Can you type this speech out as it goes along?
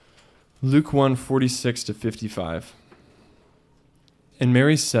Luke 1:46-55. And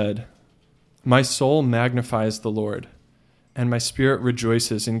Mary said, "My soul magnifies the Lord, and my spirit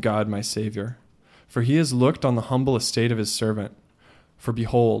rejoices in God my Savior. For he has looked on the humble estate of his servant. For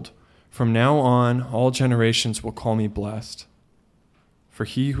behold, from now on all generations will call me blessed. For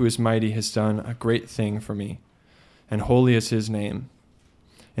he who is mighty has done a great thing for me, and holy is his name.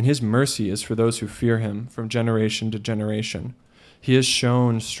 And his mercy is for those who fear him from generation to generation. He has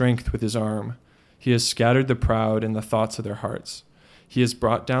shown strength with his arm. He has scattered the proud in the thoughts of their hearts. He has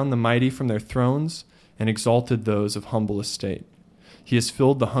brought down the mighty from their thrones and exalted those of humble estate. He has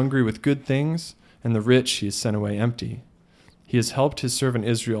filled the hungry with good things, and the rich he has sent away empty. He has helped his servant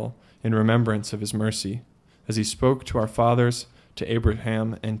Israel in remembrance of his mercy, as he spoke to our fathers, to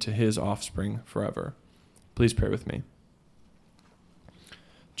Abraham, and to his offspring forever." Please pray with me.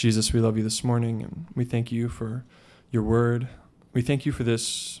 Jesus, we love you this morning, and we thank you for your word. We thank you for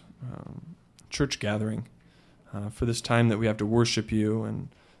this church gathering, for this time that we have to worship you and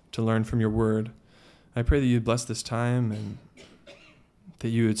to learn from your word. I pray that you'd bless this time and that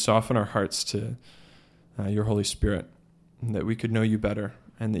you would soften our hearts to your Holy Spirit, and that we could know you better,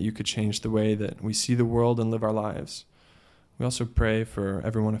 and that you could change the way that we see the world and live our lives. We also pray for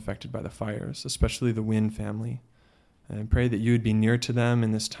everyone affected by the fires, especially the Wynn family, and pray that you would be near to them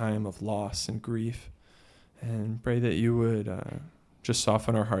in this time of loss and grief, and pray that you would just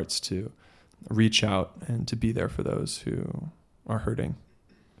soften our hearts to reach out and to be there for those who are hurting.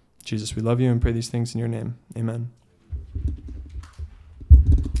 Jesus, we love you and pray these things in your name. Amen.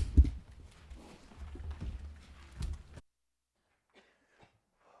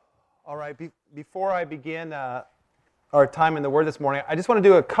 All right, before I begin our time in the Word this morning, I just want to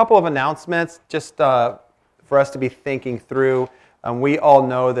do a couple of announcements just for us to be thinking through. We all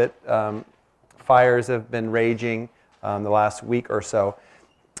know that fires have been raging the last week or so.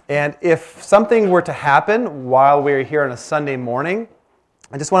 And if something were to happen while we're here on a Sunday morning,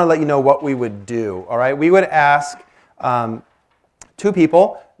 I just want to let you know what we would do. All right, we would ask two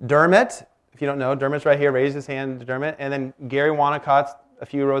people, Dermot, if you don't know, Dermot's right here, raise his hand, Dermot, and then Gary Wanacott's a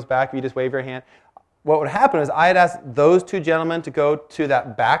few rows back, if you just wave your hand. What would happen is I'd ask those two gentlemen to go to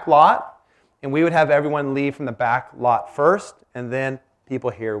that back lot, and we would have everyone leave from the back lot first, and then people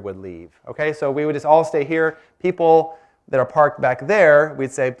here would leave. Okay, so we would just all stay here. People that are parked back there,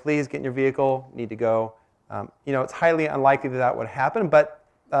 we'd say, please get in your vehicle, need to go. It's highly unlikely that would happen, but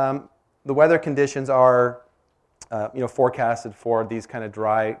the weather conditions are, forecasted for these kind of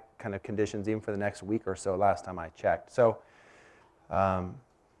dry kind of conditions, even for the next week or so, last time I checked. So our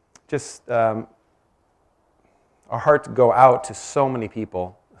hearts go out to so many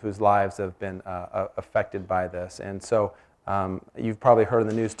people whose lives have been affected by this. And so you've probably heard in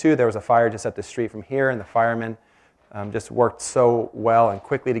the news too, there was a fire just up the street from here, and the firemen just worked so well and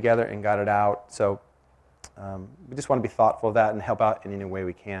quickly together and got it out. So we just want to be thoughtful of that and help out in any way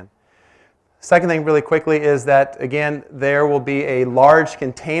we can. Second thing really quickly is that, again, there will be a large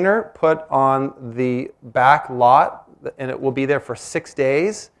container put on the back lot, and it will be there for 6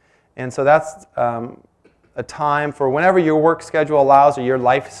 days. And so that's a time for whenever your work schedule allows or your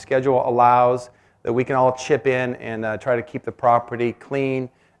life schedule allows, that we can all chip in and try to keep the property clean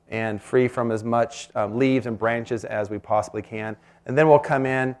and free from as much leaves and branches as we possibly can. And then we'll come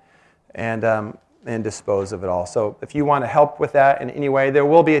in and dispose of it all. So if you want to help with that in any way, there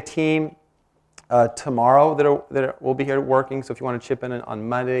will be a team tomorrow that will be here working. So if you want to chip in on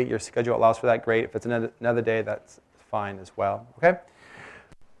Monday, your schedule allows for that, great. If it's another day, that's fine as well. Okay?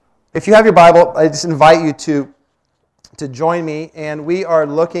 If you have your Bible, I just invite you to join me. And we are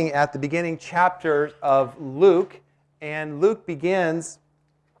looking at the beginning chapters of Luke. And Luke begins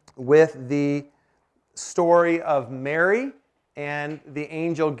with the story of Mary, and the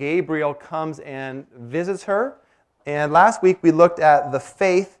angel Gabriel comes and visits her. And last week we looked at the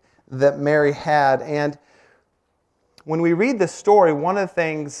faith that Mary had. And when we read this story, one of the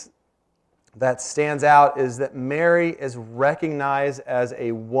things that stands out is that Mary is recognized as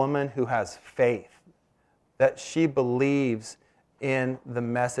a woman who has faith, that she believes in the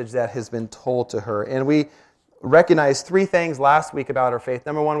message that has been told to her. And we recognized three things last week about her faith.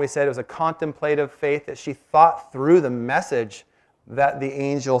 Number one, we said it was a contemplative faith, that she thought through the message that the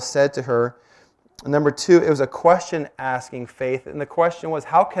angel said to her. Number two, it was a question-asking faith, and the question was,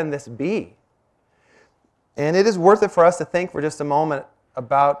 how can this be? And it is worth it for us to think for just a moment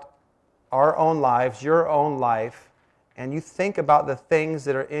about our own lives, your own life, and you think about the things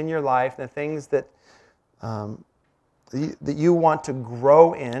that are in your life, the things that you want to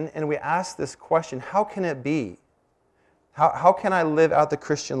grow in, and we ask this question, how can it be? How can I live out the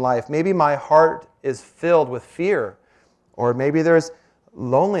Christian life? Maybe my heart is filled with fear, or maybe there's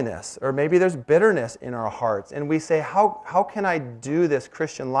loneliness, or maybe there's bitterness in our hearts. And we say, how can I do this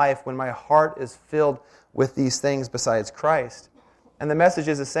Christian life when my heart is filled with these things besides Christ? And the message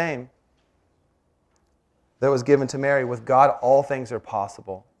is the same that was given to Mary. With God, all things are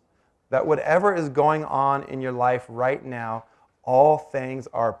possible. That whatever is going on in your life right now, all things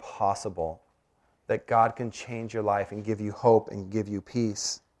are possible. That God can change your life and give you hope and give you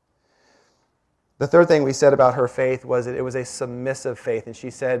peace. The third thing we said about her faith was that it was a submissive faith. And she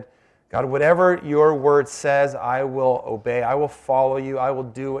said, God, whatever your word says, I will obey. I will follow you. I will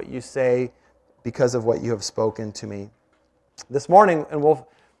do what you say because of what you have spoken to me. This morning, and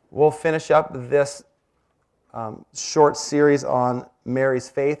we'll finish up this short series on Mary's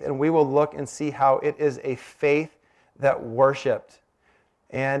faith, and we will look and see how it is a faith that worshiped.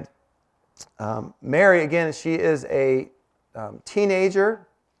 And Mary, again, she is a teenager,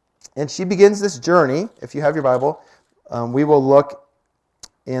 and she begins this journey. If you have your Bible, we will look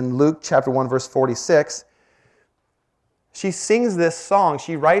in Luke chapter 1, verse 46. She sings this song.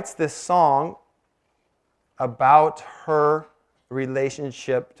 She writes this song about her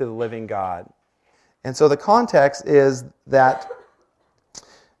relationship to the living God. And so the context is that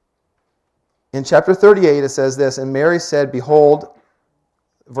in chapter 38 it says this, and Mary said, behold,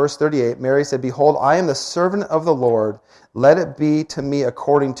 verse 38, Mary said, behold, I am the servant of the Lord. Let it be to me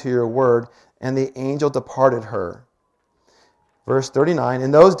according to your word. And the angel departed her. Verse 39,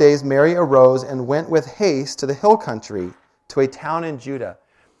 in those days Mary arose and went with haste to the hill country, to a town in Judah.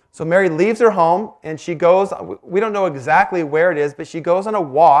 So Mary leaves her home and she goes, we don't know exactly where it is, but she goes on a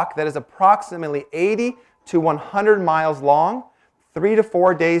walk that is approximately 80 to 100 miles long, 3 to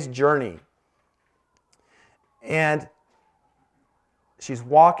 4 days journey. And she's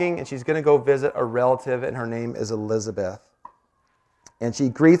walking and she's going to go visit a relative, and her name is Elizabeth. And she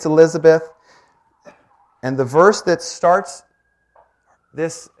greets Elizabeth, and the verse that starts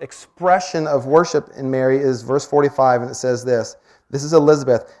this expression of worship in Mary is verse 45, and it says this. This is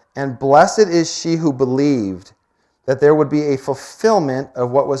Elizabeth. And blessed is she who believed that there would be a fulfillment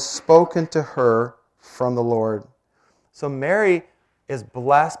of what was spoken to her from the Lord. So Mary is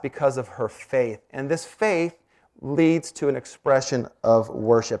blessed because of her faith. And this faith leads to an expression of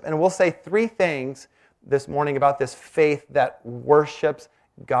worship. And we'll say 3 things this morning about this faith that worships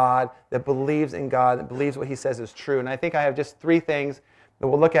God, that believes in God, that believes what He says is true. And I think I have just 3 things that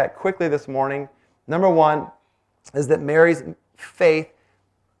we'll look at quickly this morning. Number 1 is that Mary's faith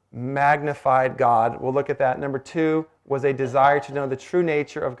magnified God. We'll look at that. Number 2 was a desire to know the true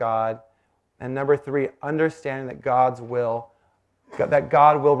nature of God. And number 3, understanding that God will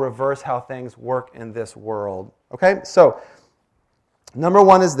reverse how things work in this world. Okay, so number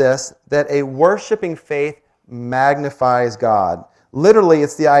 1 is this, that a worshiping faith magnifies God. Literally,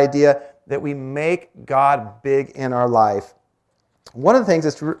 it's the idea that we make God big in our life. One of the things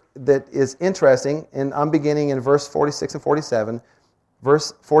that is interesting, and I'm beginning in verse 46 and 47,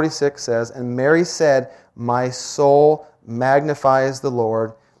 verse 46 says, and Mary said, my soul magnifies the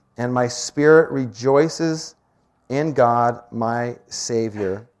Lord, and my spirit rejoices in God, my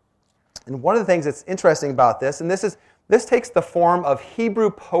Savior. And one of the things that's interesting about this, and this takes the form of Hebrew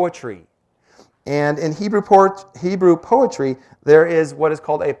poetry. And in Hebrew poetry, there is what is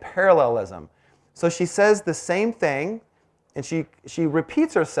called a parallelism. So she says the same thing, and she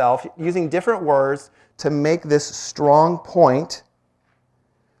repeats herself using different words to make this strong point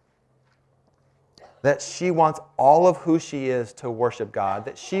that she wants all of who she is to worship God,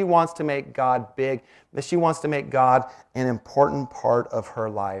 that she wants to make God big, that she wants to make God an important part of her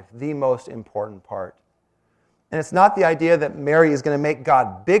life, the most important part. And it's not the idea that Mary is going to make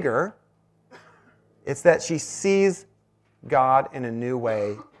God bigger. It's that she sees God in a new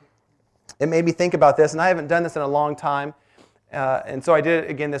way. It made me think about this, and I haven't done this in a long time, and so I did it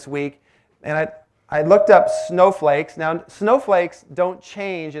again this week. And I looked up snowflakes. Now, snowflakes don't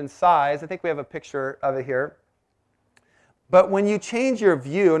change in size. I think we have a picture of it here. But when you change your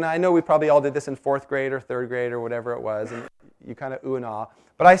view, and I know we probably all did this in 4th grade or 3rd grade or whatever it was, and you kind of ooh and ah,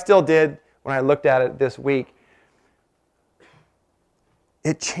 but I still did when I looked at it this week.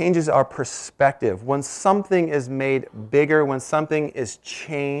 It changes our perspective. When something is made bigger, when something is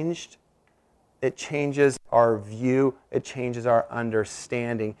changed, it changes our view, it changes our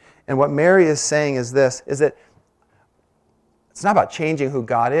understanding. And what Mary is saying is this, is that it's not about changing who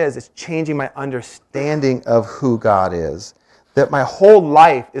God is, it's changing my understanding of who God is. That my whole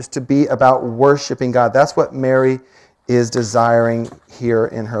life is to be about worshiping God. That's what Mary is desiring here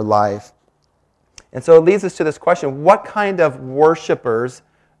in her life. And so it leads us to this question, what kind of worshipers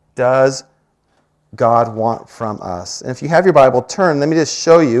does God want from us? And if you have your Bible, turn. Let me just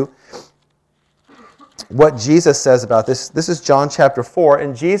show you what Jesus says about this. This is John chapter 4,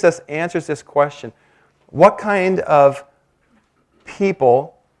 and Jesus answers this question. What kind of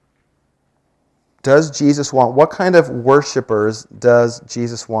people does Jesus want? What kind of worshipers does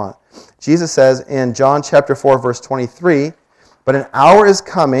Jesus want? Jesus says in John chapter 4, verse 23, "But an hour is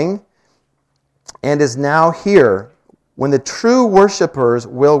coming and is now here when the true worshipers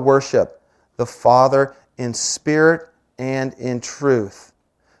will worship the Father in spirit and in truth.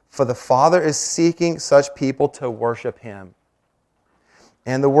 For the Father is seeking such people to worship Him."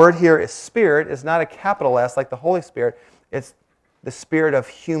 And the word here is spirit, is not a capital S like the Holy Spirit. It's the spirit of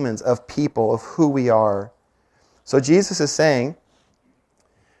humans, of people, of who we are. So Jesus is saying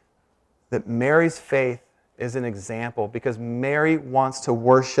that Mary's faith is an example because Mary wants to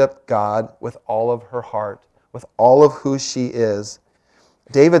worship God with all of her heart, with all of who she is.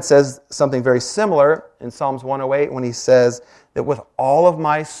 David says something very similar in Psalms 108 when he says that with all of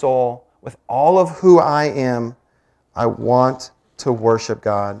my soul, with all of who I am, I want to worship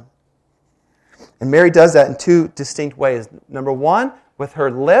God. And Mary does that in two distinct ways. Number one, with her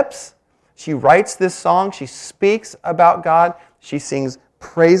lips, she writes this song, she speaks about God, she sings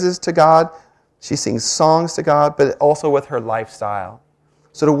praises to God, she sings songs to God, but also with her lifestyle.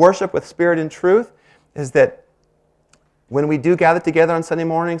 So to worship with spirit and truth is that when we do gather together on Sunday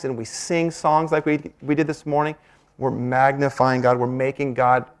mornings and we sing songs like we did this morning, we're magnifying God. We're making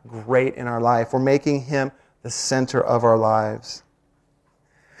God great in our life. We're making Him the center of our lives.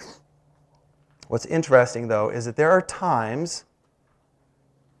 What's interesting, though, is that there are times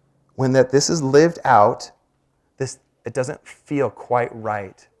when this is lived out, it doesn't feel quite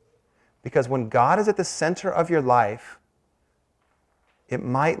right. Because when God is at the center of your life, it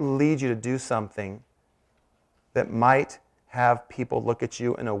might lead you to do something that might have people look at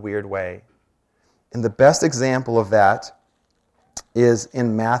you in a weird way. And the best example of that is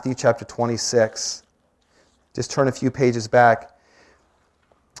in Matthew chapter 26. Just turn a few pages back.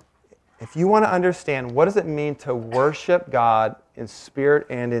 If you want to understand what does it mean to worship God in spirit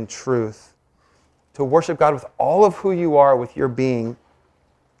and in truth, to worship God with all of who you are, with your being,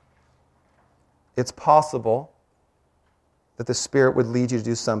 it's possible that the Spirit would lead you to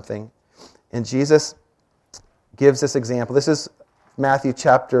do something. And Jesus gives this example. This is Matthew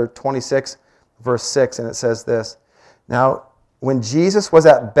chapter 26, verse 6, and it says this. "Now, when Jesus was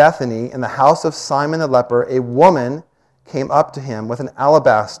at Bethany in the house of Simon the leper, a woman came up to him with an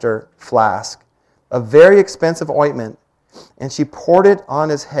alabaster flask, a very expensive ointment, and she poured it on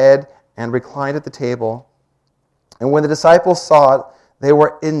his head and reclined at the table. And when the disciples saw it, they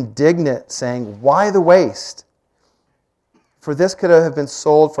were indignant, saying, 'Why the waste? For this could have been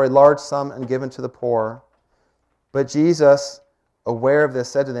sold for a large sum and given to the poor.' But Jesus, aware of this,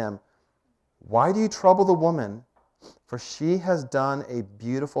 said to them, 'Why do you trouble the woman? For she has done a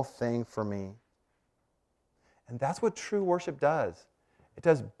beautiful thing for me.'" And that's what true worship does. It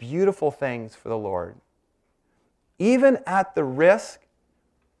does beautiful things for the Lord. Even at the risk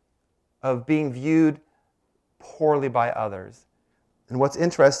of being viewed poorly by others. And what's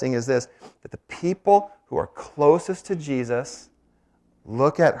interesting is this, that the people who are closest to Jesus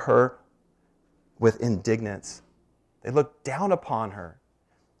look at her with indignance. They look down upon her.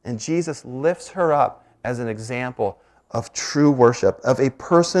 And Jesus lifts her up as an example of true worship, of a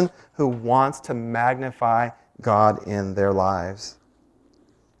person who wants to magnify God in their lives.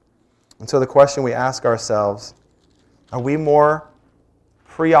 And so the question we ask ourselves, are we more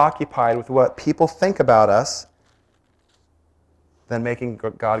preoccupied with what people think about us than making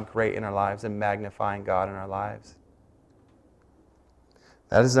God great in our lives and magnifying God in our lives?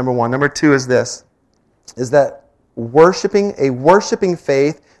 That is number one. Number two is this, is that a worshiping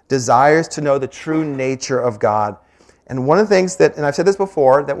faith desires to know the true nature of God. And one of the things that, and I've said this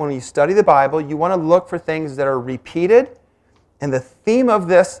before, that when you study the Bible, you want to look for things that are repeated. And the theme of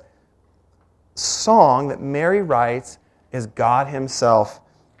this song that Mary writes is God Himself.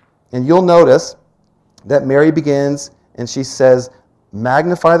 And you'll notice that Mary begins and she says,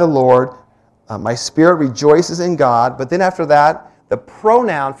 "Magnify the Lord, my spirit rejoices in God." But then after that, the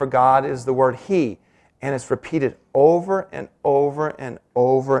pronoun for God is the word He. And it's repeated over and over and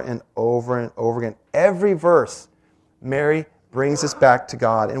over and over and over again. Every verse, Mary brings us back to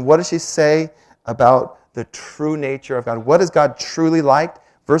God. And what does she say about the true nature of God? What is God truly like?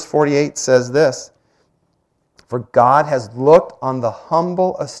 Verse 48 says this, "For God has looked on the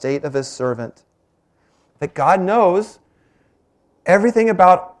humble estate of His servant." That God knows everything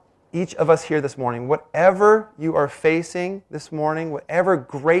about each of us here this morning. Whatever you are facing this morning, whatever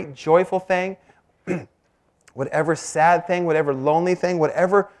great joyful thing, whatever sad thing, whatever lonely thing,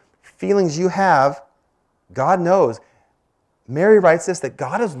 whatever feelings you have, God knows. Mary writes this, that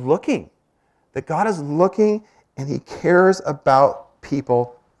God is looking. that God is looking and he cares about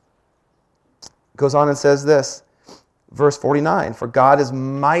people. Goes on and says this, verse 49, for God is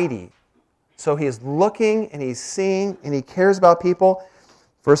mighty. So he is looking and he's seeing and he cares about people.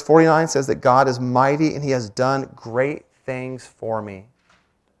 Verse 49 says that God is mighty and he has done great things for me.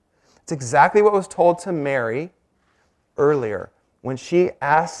 It's exactly what was told to Mary earlier when she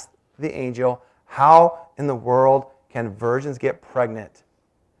asked the angel, how in the world can virgins get pregnant?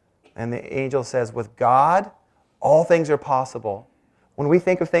 And the angel says, with God, all things are possible. When we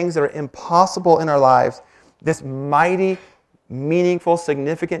think of things that are impossible in our lives, this mighty, meaningful,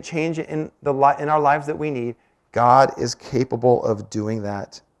 significant change in our lives that we need, God is capable of doing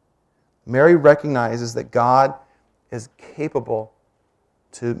that. Mary recognizes that God is capable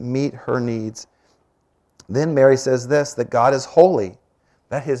to meet her needs. Then Mary says this, that God is holy,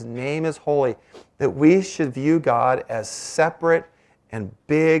 that his name is holy, that we should view God as separate and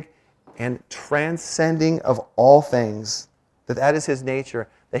big and transcending of all things, that is his nature,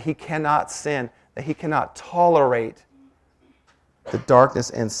 that he cannot sin, that he cannot tolerate the darkness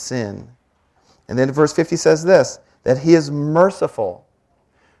and sin. And then verse 50 says this, that he is merciful.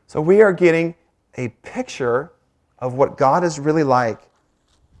 So we are getting a picture of what God is really like.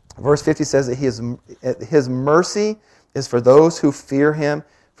 Verse 50 says that his mercy is for those who fear him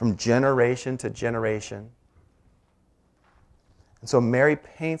from generation to generation. And so Mary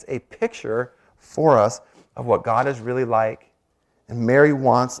paints a picture for us of what God is really like. And Mary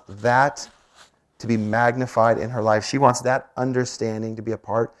wants that to be magnified in her life. She wants that understanding to be a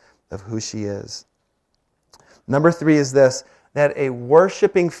part of who she is. Number 3 is this, that a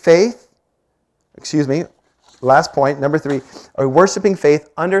worshiping faith, last point, number 3, a worshiping faith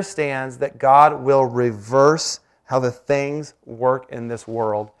understands that God will reverse how the things work in this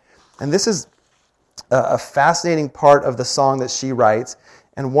world. And this is a fascinating part of the song that she writes.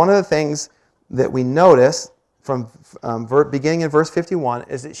 And one of the things that we notice from beginning in verse 51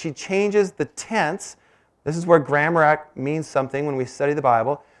 is that she changes the tense. This is where grammar means something when we study the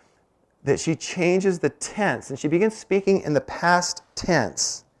Bible, that she changes the tense and she begins speaking in the past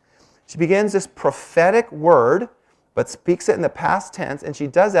tense. She begins this prophetic word, but speaks it in the past tense, and she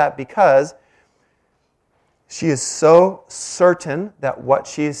does that because she is so certain that what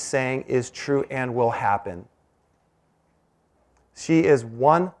she is saying is true and will happen. She is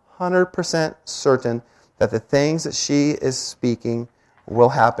 100% certain that the things that she is speaking will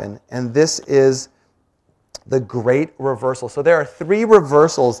happen. And this is the great reversal. So there are 3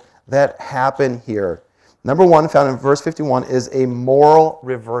 reversals that happen here. Number 1, found in verse 51, is a moral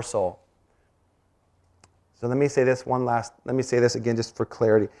reversal. So let me say this again just for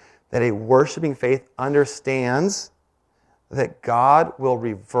clarity. That a worshiping faith understands that God will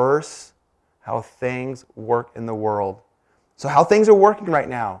reverse how things work in the world. So how things are working right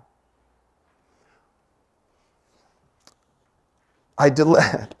now. I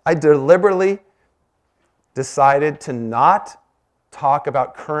deliberately decided to not talk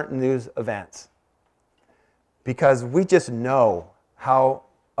about current news events because we just know how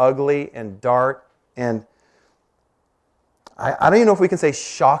ugly and dark and I don't even know if we can say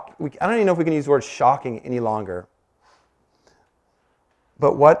shock. I don't even know if we can use the word shocking any longer.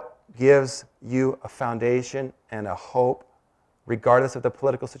 But what gives you a foundation and a hope, regardless of the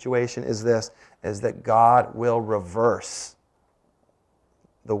political situation, is this, is that God will reverse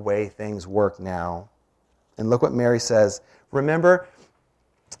the way things work now. And look what Mary says. Remember,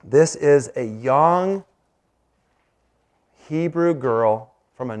 this is a young Hebrew girl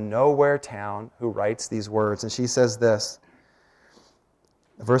from a nowhere town who writes these words. And she says this,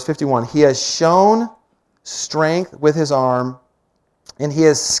 verse 51, he has shown strength with his arm, and he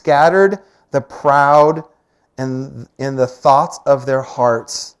has scattered the proud in the thoughts of their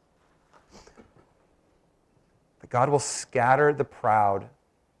hearts. God will scatter the proud.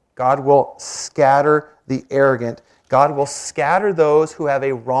 God will scatter the arrogant. God will scatter those who have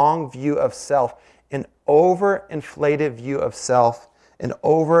a wrong view of self, an overinflated view of self, an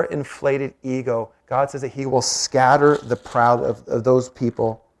overinflated ego. God says that he will scatter the proud of those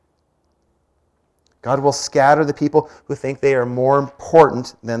people. God will scatter the people who think they are more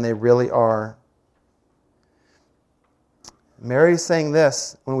important than they really are. Mary is saying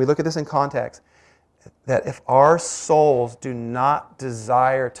this, when we look at this in context, that if our souls do not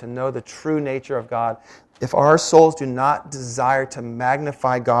desire to know the true nature of God, if our souls do not desire to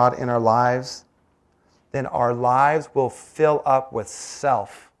magnify God in our lives, then our lives will fill up with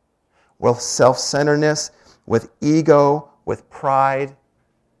self, with self-centeredness, with ego, with pride,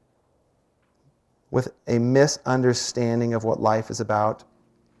 with a misunderstanding of what life is about.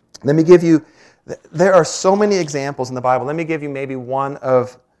 Let me give you, there are so many examples in the Bible. Let me give you maybe one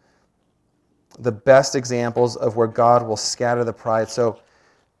of the best examples of where God will scatter the pride. So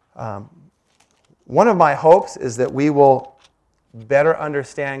one of my hopes is that we will better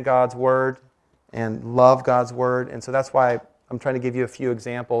understand God's Word and love God's Word. And so that's why I'm trying to give you a few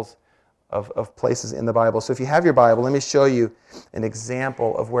examples of places in the Bible. So if you have your Bible, let me show you an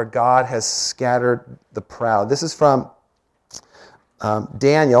example of where God has scattered the proud. This is from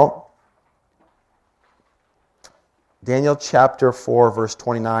Daniel chapter 4, verse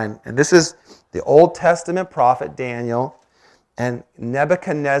 29. And this is the Old Testament prophet Daniel, and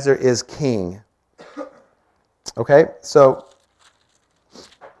Nebuchadnezzar is king. Okay, so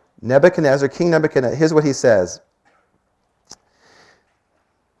King Nebuchadnezzar, here's what he says.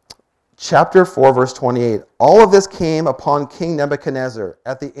 Chapter 4, verse 28. All of this came upon King Nebuchadnezzar.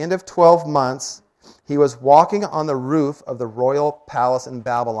 At the end of 12 months, he was walking on the roof of the royal palace in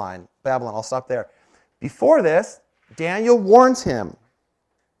Babylon. I'll stop there. Before this, Daniel warns him.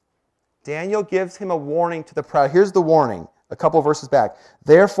 Daniel gives him a warning to the proud. Here's the warning, a couple of verses back.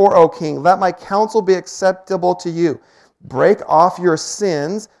 Therefore, O king, let my counsel be acceptable to you. Break off your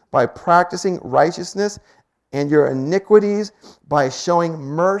sins by practicing righteousness and your iniquities by showing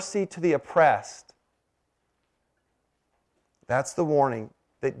mercy to the oppressed. That's the warning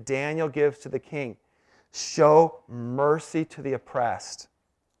that Daniel gives to the king. Show mercy to the oppressed.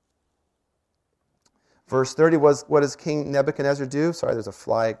 Verse 30 was, what does King Nebuchadnezzar do? Sorry, there's a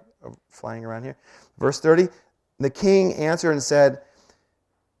fly flying around here. Verse 30, the king answered and said,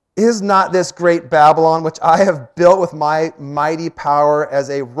 is not this great Babylon, which I have built with my mighty power as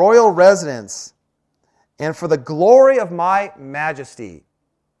a royal residence, and for the glory of my majesty?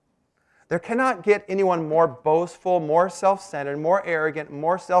 There cannot get anyone more boastful, more self-centered, more arrogant,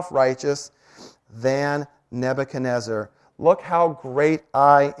 more self-righteous than Nebuchadnezzar. Look how great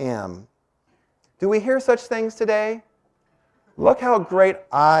I am. Do we hear such things today? Look how great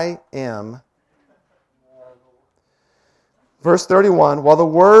I am. Verse 31, while the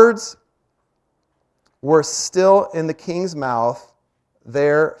words were still in the king's mouth,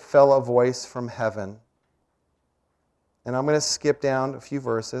 there fell a voice from heaven. And I'm going to skip down a few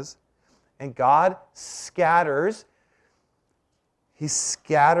verses. And God scatters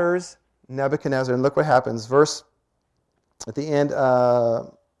Nebuchadnezzar. And look what happens. At the end,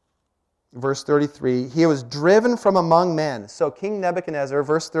 verse 33, he was driven from among men. So King Nebuchadnezzar,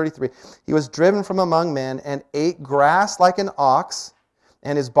 verse 33, he was driven from among men and ate grass like an ox,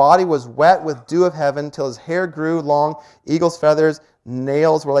 and his body was wet with dew of heaven till his hair grew long, eagle's feathers,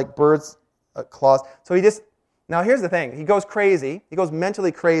 nails were like birds' claws. So now here's the thing, he goes crazy, he goes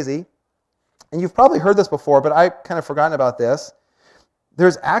mentally crazy, and you've probably heard this before, but I've kind of forgotten about this.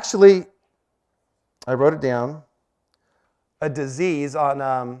 There's actually, I wrote it down, a disease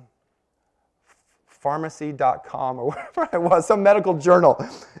on pharmacy.com or whatever it was, some medical journal.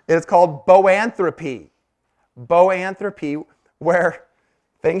 It's called boanthropy. Boanthropy, where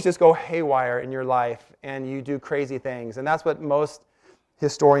things just go haywire in your life and you do crazy things. And that's what most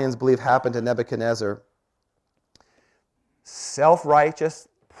historians believe happened to Nebuchadnezzar. Self-righteous,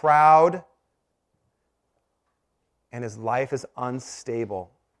 proud, and his life is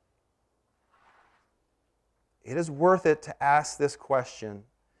unstable. It is worth it to ask this question.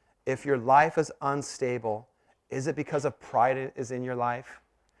 If your life is unstable, is it because of pride is in your life?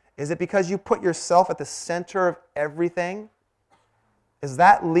 Is it because you put yourself at the center of everything? Is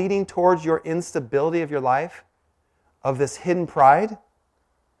that leading towards your instability of your life? Of this hidden pride?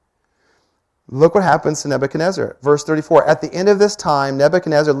 Look what happens to Nebuchadnezzar. Verse 34, at the end of this time,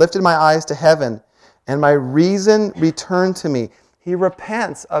 Nebuchadnezzar lifted my eyes to heaven, and my reason returned to me. He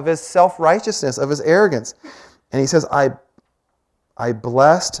repents of his self-righteousness, of his arrogance. And he says, I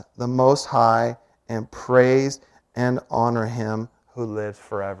blessed the Most High and praised and honor him who lives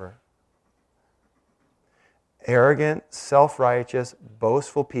forever. Arrogant, self-righteous,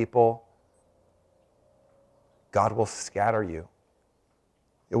 boastful people, God will scatter you.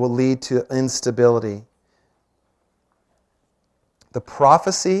 It will lead to instability. The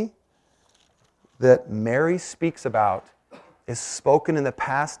prophecy that Mary speaks about is spoken in the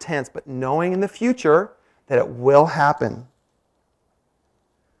past tense, but knowing in the future that it will happen.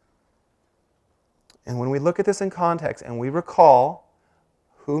 And when we look at this in context and we recall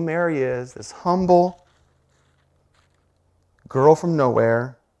who Mary is, this humble girl from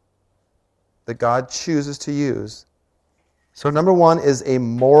nowhere that God chooses to use. So number one is a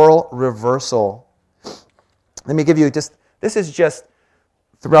moral reversal. Let me give you this is just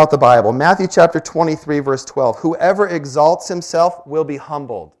throughout the Bible. Matthew chapter 23, verse 12. Whoever exalts himself will be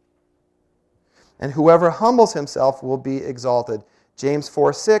humbled, and whoever humbles himself will be exalted. James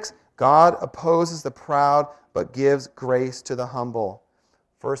 4:6. God opposes the proud, but gives grace to the humble.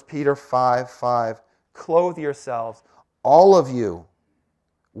 1 Peter 5:5, clothe yourselves, all of you,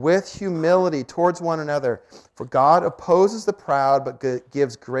 with humility towards one another. For God opposes the proud, but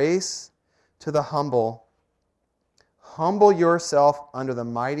gives grace to the humble. Humble yourself under the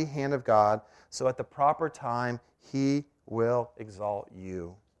mighty hand of God, so at the proper time He will exalt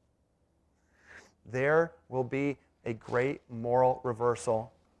you. There will be a great moral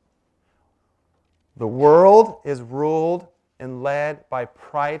reversal. The world is ruled and led by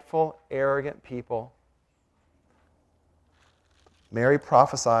prideful, arrogant people. Mary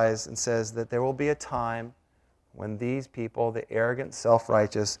prophesies and says that there will be a time when these people, the arrogant,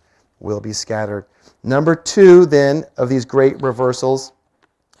 self-righteous, will be scattered. Number 2, then, of these great reversals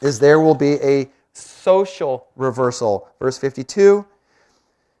is there will be a social reversal. Verse 52,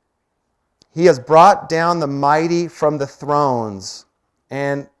 He has brought down the mighty from the thrones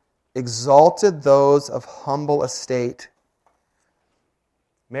and exalted those of humble estate.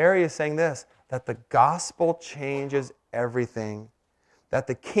 Mary is saying this, that the gospel changes everything. That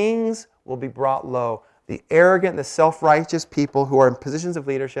the kings will be brought low. The arrogant, the self-righteous people who are in positions of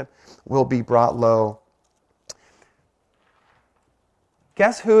leadership will be brought low.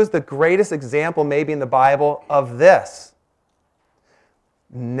 Guess who is the greatest example maybe in the Bible of this?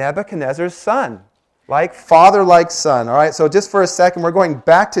 Nebuchadnezzar's son. Like father, like son. All right, so just for a second, we're going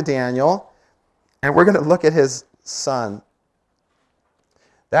back to Daniel, and we're going to look at his son.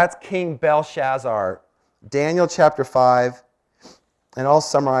 That's King Belshazzar. Daniel chapter 5. And I'll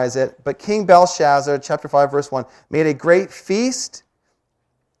summarize it. But King Belshazzar, chapter 5, verse 1, made a great feast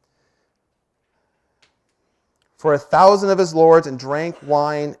for 1,000 of his lords and drank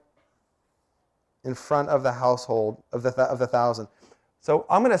wine in front of the household of the 1,000. So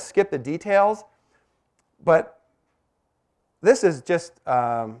I'm going to skip the details, but this is just,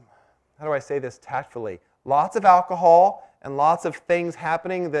 how do I say this tactfully? Lots of alcohol and lots of things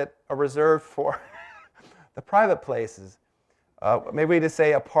happening that are reserved for the private places. Maybe we just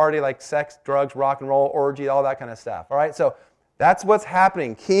say a party like sex, drugs, rock and roll, orgy, all that kind of stuff. All right, so that's what's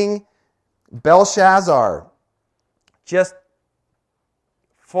happening. King Belshazzar, just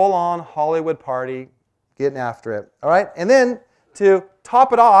full-on Hollywood party, getting after it. All right, and then to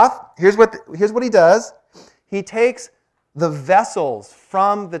top it off, here's what he does. He takes the vessels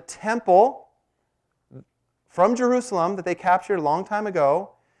from the temple from Jerusalem that they captured a long time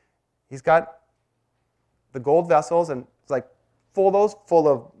ago. He's got the gold vessels, and it's like full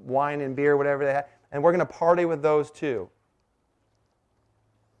of wine and beer, whatever they had, and we're going to party with those too.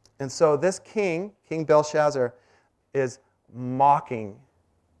 And so this king, King Belshazzar, is mocking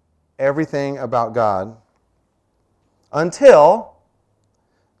everything about God until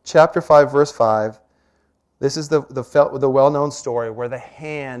chapter 5, verse 5. This is the well-known story where the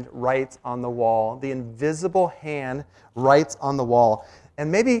hand writes on the wall. The invisible hand writes on the wall.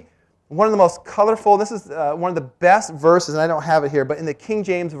 And maybe one of the most colorful, this is one of the best verses, and I don't have it here, but in the King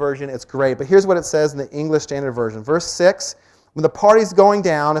James Version, it's great. But here's what it says in the English Standard Version. Verse 6, when the party's going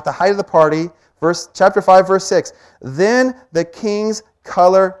down, at the height of the party, chapter 5, verse 6, then the king's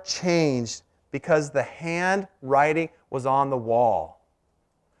color changed because the handwriting was on the wall.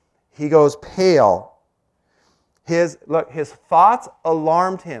 He goes pale. His thoughts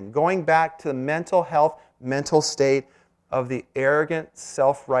alarmed him, going back to the mental state of the arrogant,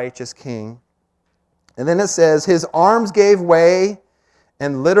 self-righteous king. And then it says, his arms gave way,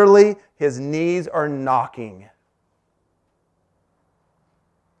 and literally his knees are knocking.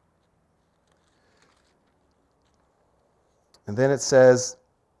 And then it says,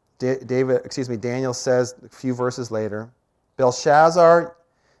 Daniel says a few verses later, Belshazzar,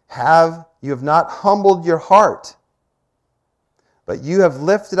 you have not humbled your heart, but you have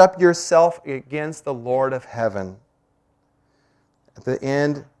lifted up yourself against the Lord of heaven. At the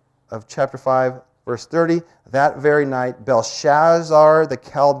end of chapter 5, verse 30, that very night, Belshazzar, the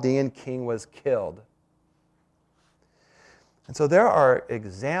Chaldean king, was killed. And so there are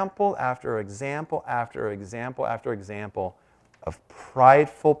example after example after example after example of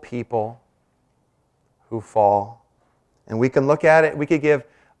prideful people who fall. And we can look at it, we could give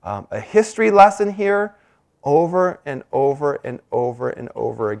a history lesson here over and over and over and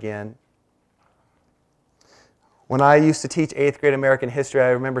over again. When I used to teach 8th grade American history, I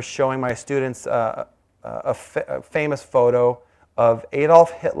remember showing my students a famous photo of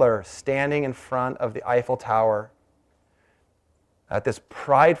Adolf Hitler standing in front of the Eiffel Tower at this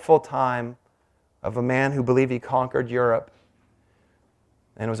prideful time of a man who believed he conquered Europe.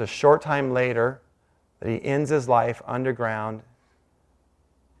 And it was a short time later that he ends his life underground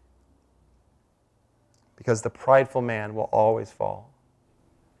because the prideful man will always fall.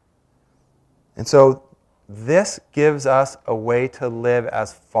 And so This gives us a way to live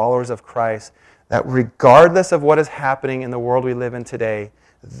as followers of Christ, that regardless of what is happening in the world we live in today,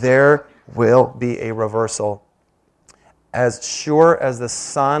 there will be a reversal. As sure as the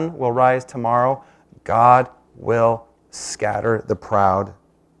sun will rise tomorrow, God will scatter the proud.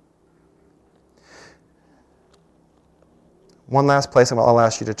 One last place I'll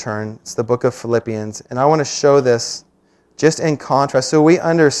ask you to turn. It's the book of Philippians. And I want to show this just in contrast so we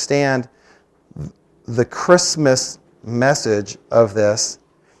understand the Christmas message of this.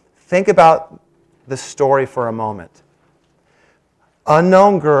 Think about the story for a moment.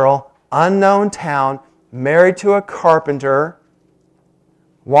 Unknown girl, unknown town, married to a carpenter,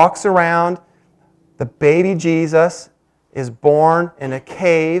 walks around. The baby Jesus is born in a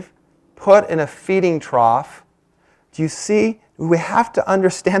cave, put in a feeding trough. Do you see? We have to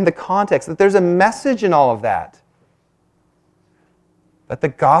understand the context, that there's a message in all of that. That the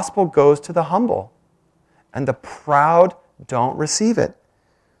gospel goes to the humble, and the proud don't receive it.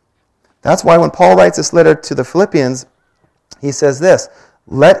 That's why when Paul writes this letter to the Philippians, he says this,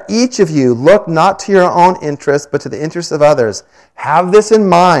 "Let each of you look not to your own interests, but to the interests of others. Have this in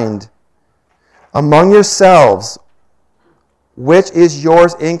mind among yourselves, which is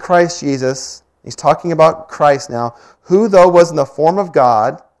yours in Christ Jesus." He's talking about Christ now, "who, though was in the form of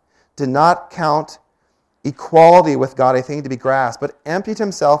God, did not count equality with God a thing to be grasped, but emptied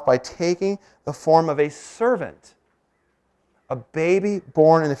himself by taking the form of a servant." A baby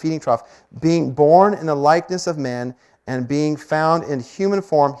born in a feeding trough, being born in the likeness of men, and being found in human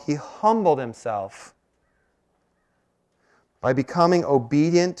form, he humbled himself by becoming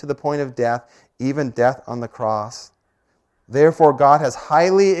obedient to the point of death, even death on the cross. Therefore God has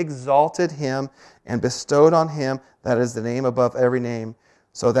highly exalted him and bestowed on him that is the name above every name,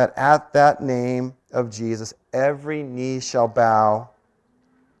 so that at that name of Jesus every knee shall bow,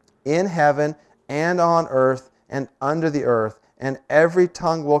 in heaven and on earth and under the earth, and every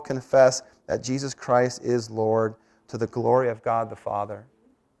tongue will confess that Jesus Christ is Lord, to the glory of God the Father.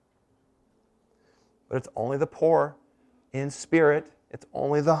 But it's only the poor in spirit, it's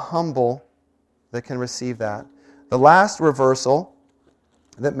only the humble that can receive that. The last reversal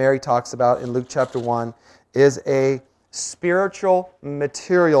that Mary talks about in Luke chapter 1 is a spiritual,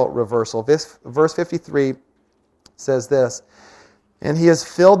 material reversal. Verse 53 says this, "And he has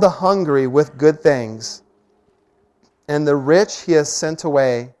filled the hungry with good things, and the rich he has sent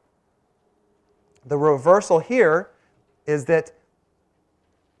away." The reversal here is that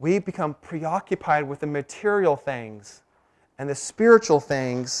we become preoccupied with the material things, and the spiritual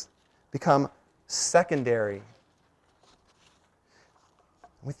things become secondary.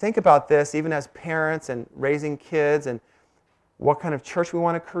 We think about this even as parents and raising kids and what kind of church we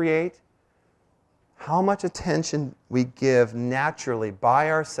want to create. How much attention we give naturally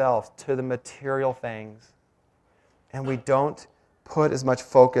by ourselves to the material things, and we don't put as much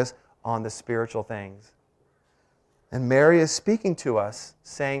focus on the spiritual things. And Mary is speaking to us,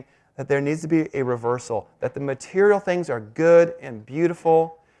 saying that there needs to be a reversal, that the material things are good and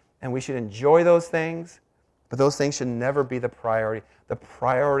beautiful, and we should enjoy those things, but those things should never be the priority. The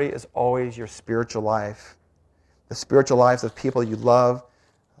priority is always your spiritual life, the spiritual lives of people you love,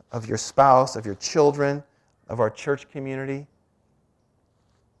 of your spouse, of your children, of our church community.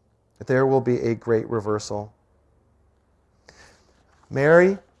 That there will be a great reversal.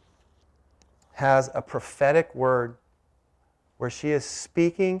 Mary has a prophetic word where she is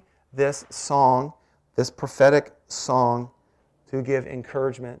speaking this song, this prophetic song, to give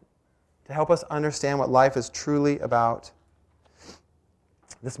encouragement, to help us understand what life is truly about.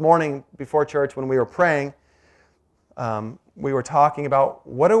 This morning before church when we were praying, we were talking about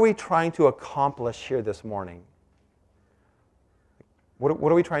what are we trying to accomplish here this morning? What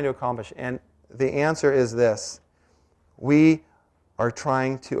are we trying to accomplish? And the answer is this. We are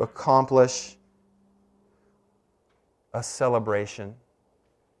trying to accomplish a celebration.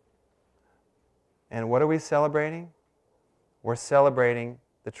 And what are we celebrating? We're celebrating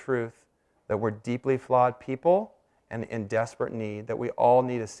the truth that we're deeply flawed people and in desperate need, that we all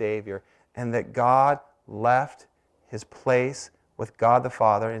need a Savior, and that God left His place with God the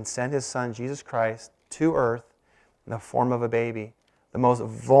Father and sent His Son, Jesus Christ, to earth in the form of a baby. The most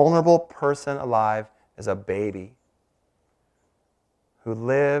vulnerable person alive is a baby who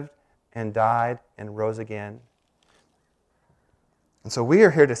lived and died and rose again. And so we are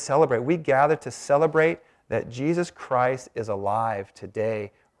here to celebrate. We gather to celebrate that Jesus Christ is alive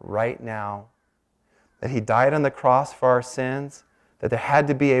today, right now. That He died on the cross for our sins, that there had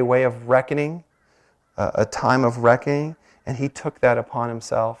to be a way of reckoning, a time of reckoning, and He took that upon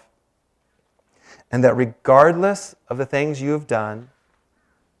Himself. And that regardless of the things you have done,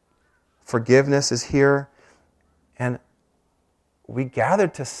 forgiveness is here, And we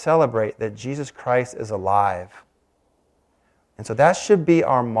gathered to celebrate that Jesus Christ is alive. And so that should be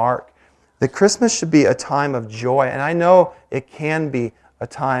our mark. That Christmas should be a time of joy. And I know it can be a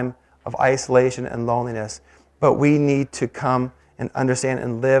time of isolation and loneliness, but we need to come and understand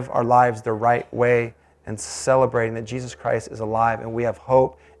and live our lives the right way and celebrating that Jesus Christ is alive and we have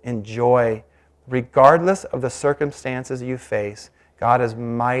hope and joy. Regardless of the circumstances you face, God is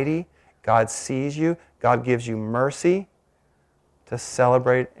mighty, God sees you, God gives you mercy to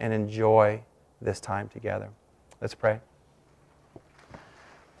celebrate and enjoy this time together. Let's pray.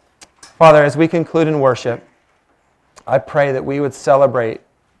 Father, as we conclude in worship, I pray that we would celebrate,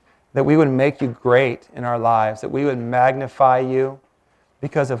 that we would make you great in our lives, that we would magnify you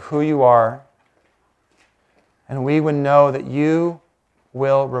because of who you are, and we would know that you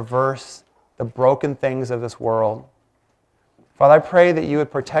will reverse the broken things of this world. Father, I pray that you would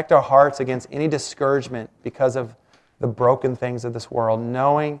protect our hearts against any discouragement because of the broken things of this world,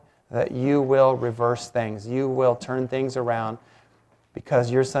 knowing that you will reverse things, you will turn things around because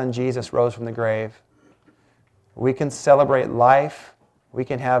your Son Jesus rose from the grave. We can celebrate life, we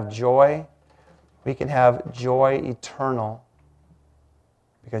can have joy eternal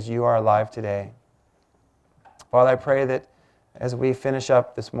because you are alive today. Father, I pray that as we finish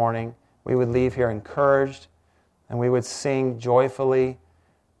up this morning, we would leave here encouraged and we would sing joyfully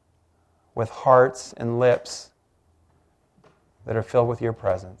with hearts and lips that are filled with your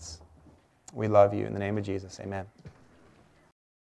presence. We love you. In the name of Jesus, amen.